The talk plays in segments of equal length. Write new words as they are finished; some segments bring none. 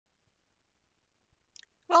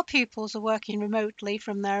While pupils are working remotely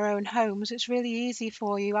from their own homes, it's really easy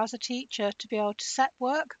for you as a teacher to be able to set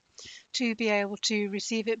work, to be able to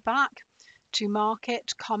receive it back, to mark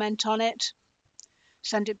it, comment on it,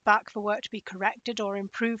 send it back for work to be corrected or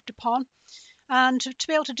improved upon. And to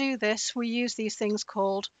be able to do this, we use these things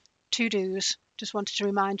called to-dos. Just wanted to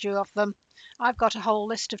remind you of them. I've got a whole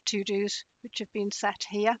list of to-dos which have been set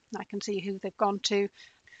here. I can see who they've gone to.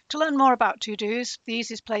 To learn more about to-dos, the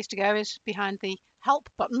easiest place to go is behind the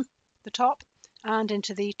Help button, the top, and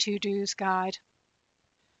into the to-dos guide.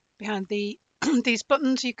 Behind these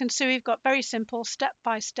buttons, you can see we've got very simple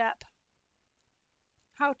step-by-step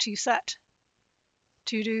how to set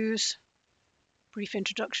to-dos. Brief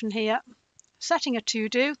introduction here. Setting a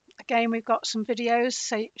to-do. Again, we've got some videos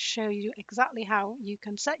that show you exactly how you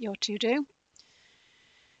can set your to-do.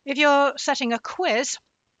 If you're setting a quiz,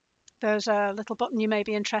 there's a little button you may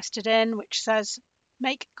be interested in which says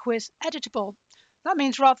Make Quiz Editable. That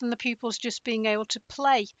means rather than the pupils just being able to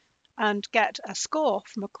play and get a score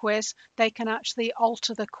from a quiz, they can actually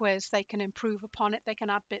alter the quiz, they can improve upon it, they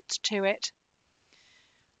can add bits to it.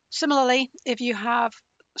 Similarly, if you have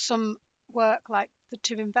some work like the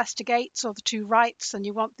 2 investigates or the 2 writes and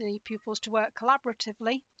you want the pupils to work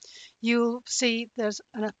collaboratively, you'll see there's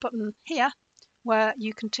a button here where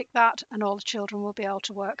you can tick that and all the children will be able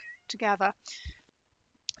to work together.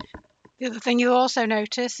 The other thing you'll also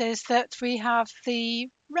notice is that we have the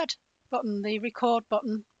red button, the record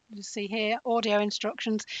button. You see here, audio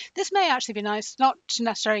instructions. This may actually be nice, not to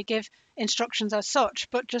necessarily give instructions as such,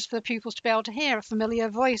 but just for the pupils to be able to hear a familiar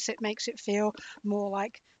voice. It makes it feel more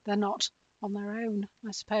like they're not on their own,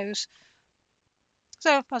 I suppose.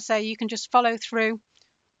 So, as I say, you can just follow through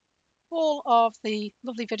all of the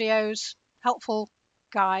lovely videos, helpful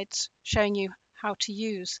guides showing you how to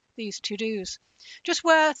use these to-dos. Just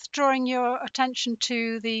worth drawing your attention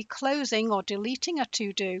to the closing or deleting a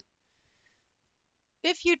to-do.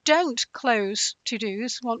 If you don't close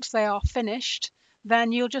to-dos once they are finished,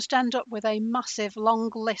 then you'll just end up with a massive long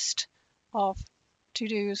list of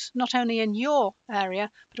to-dos, not only in your area,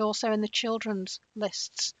 but also in the children's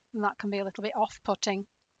lists, and that can be a little bit off-putting.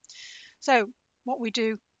 So what we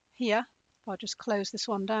do here, if I just close this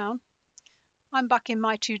one down, I'm back in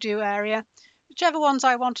my to-do area. Whichever ones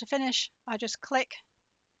I want to finish, I just click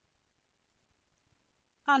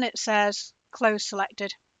and it says close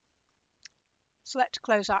selected. Select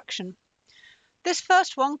close action. This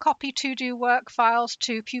first one, copy to-do work files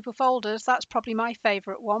to pupil folders, that's probably my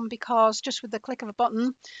favourite one because just with the click of a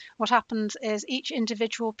button, what happens is each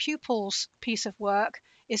individual pupil's piece of work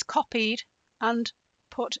is copied and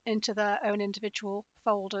put into their own individual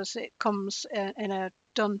folders. It comes in a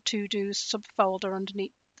done to-dos subfolder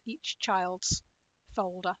underneath each child's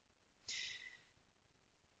folder.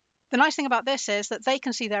 The nice thing about this is that they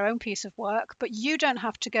can see their own piece of work, but you don't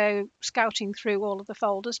have to go scouting through all of the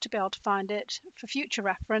folders to be able to find it. For future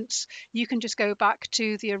reference, you can just go back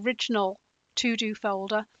to the original to-do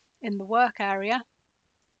folder in the work area.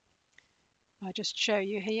 I just show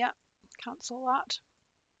you here, cancel that,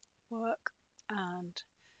 work and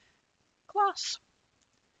class.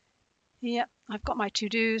 Here, I've got my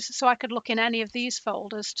to-dos, so I could look in any of these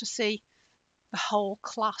folders to see the whole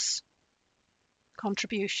class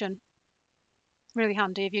contribution. Really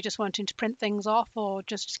handy if you're just wanting to print things off or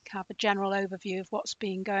just have a general overview of what's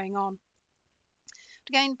been going on.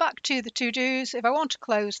 Again, back to the to-dos. If I want to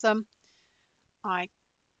close them, I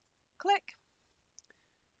click,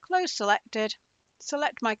 close selected,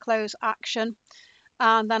 select my close action,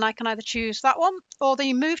 and then I can either choose that one or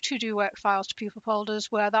the move to-do work files to pupil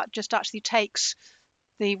folders, where that just actually takes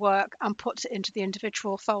the work and puts it into the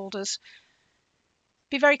individual folders.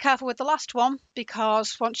 Be very careful with the last one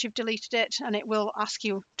because once you've deleted it, and it will ask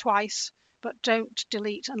you twice, but don't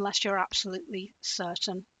delete unless you're absolutely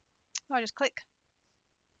certain. I just click,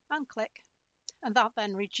 and that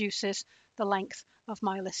then reduces the length of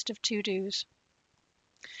my list of to-dos.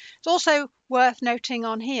 It's also worth noting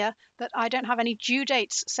on here that I don't have any due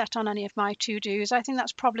dates set on any of my to-dos. I think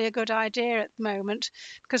that's probably a good idea at the moment,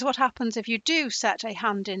 because what happens if you do set a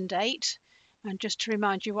hand-in date, and just to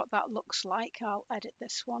remind you what that looks like, I'll edit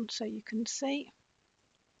this one so you can see.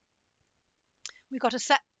 We've got a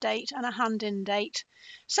set date and a hand-in date.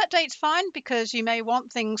 Set date's fine because you may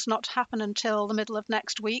want things not to happen until the middle of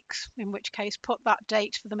next week, in which case put that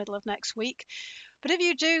date for the middle of next week. But if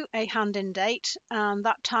you do a hand-in date and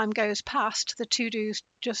that time goes past, the to-dos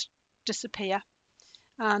just disappear.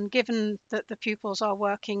 And given that the pupils are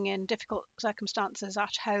working in difficult circumstances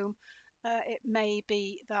at home, it may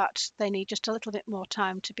be that they need just a little bit more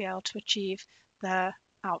time to be able to achieve their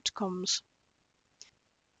outcomes.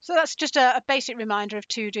 So that's just a basic reminder of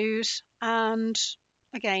to-dos, and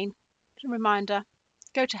again, a reminder,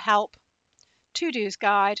 go to help, to-dos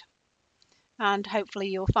guide, and hopefully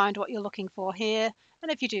you'll find what you're looking for here.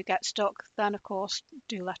 And if you do get stuck, then of course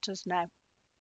do let us know.